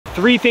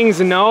3 things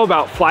to know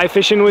about fly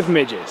fishing with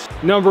midges.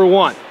 Number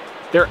 1,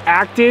 they're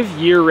active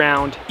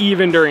year-round,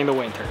 even during the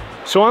winter.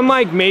 So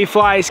unlike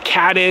mayflies,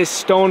 caddis,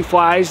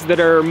 stoneflies that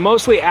are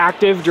mostly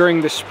active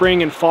during the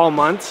spring and fall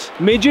months,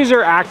 midges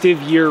are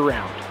active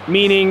year-round.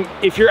 Meaning,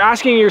 if you're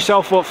asking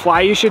yourself what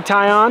fly you should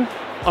tie on,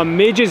 a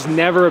midge is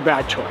never a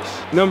bad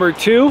choice. Number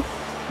 2,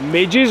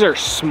 midges are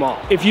small.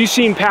 If you've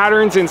seen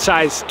patterns in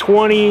size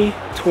 20,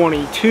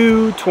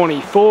 22,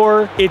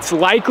 24, it's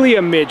likely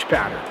a midge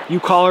pattern. You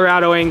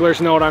Colorado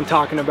anglers know what I'm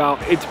talking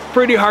about. It's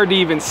pretty hard to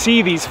even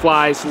see these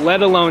flies,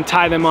 let alone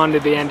tie them onto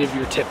the end of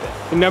your tippet.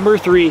 And number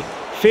 3,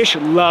 fish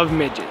love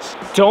midges.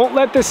 Don't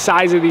let the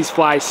size of these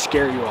flies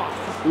scare you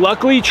off.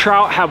 Luckily,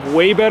 trout have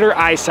way better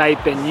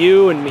eyesight than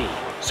you and me.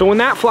 So when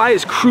that fly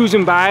is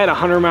cruising by at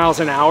 100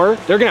 miles an hour,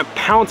 they're gonna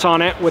pounce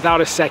on it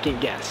without a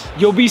second guess.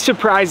 You'll be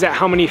surprised at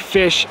how many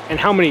fish and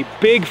how many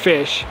big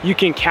fish you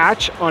can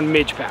catch on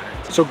midge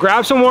patterns. So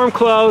grab some warm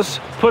clothes,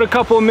 put a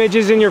couple of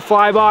midges in your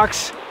fly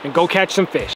box, and go catch some fish.